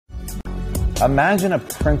Imagine a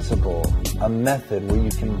principle, a method where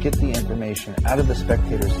you can get the information out of the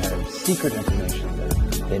spectator's head, secret information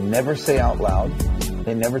that they never say out loud,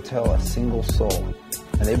 they never tell a single soul,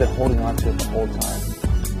 and they've been holding on to it the whole time.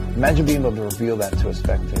 Imagine being able to reveal that to a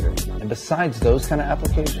spectator. And besides those kind of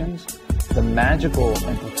applications, the magical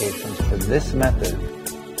implications for this method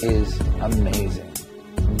is amazing.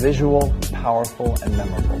 Visual, powerful, and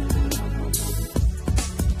memorable.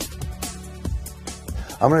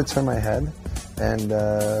 I'm going to turn my head, and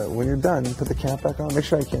when you're done, put the cap back on. Make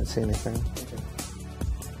sure I can't see anything. Okay.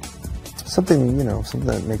 Something, something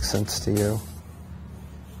that makes sense to you.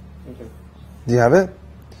 Okay. Do you have it?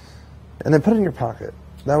 And then put it in your pocket.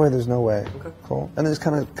 That way there's no way. Okay. Cool. And then just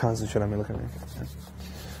kind of concentrate on me. Look at me.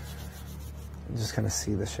 Just kind of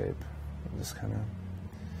see the shape. Just kind of.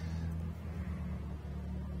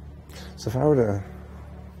 So if I were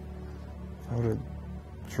to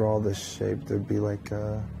draw this shape, there'd be like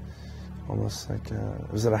almost like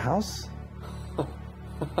was it a house?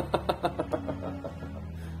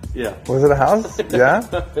 Yeah. Was it a house? Yeah?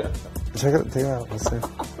 Check it, take it out. Let's see. Oh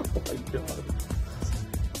my God.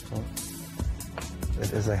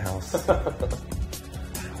 It is a house.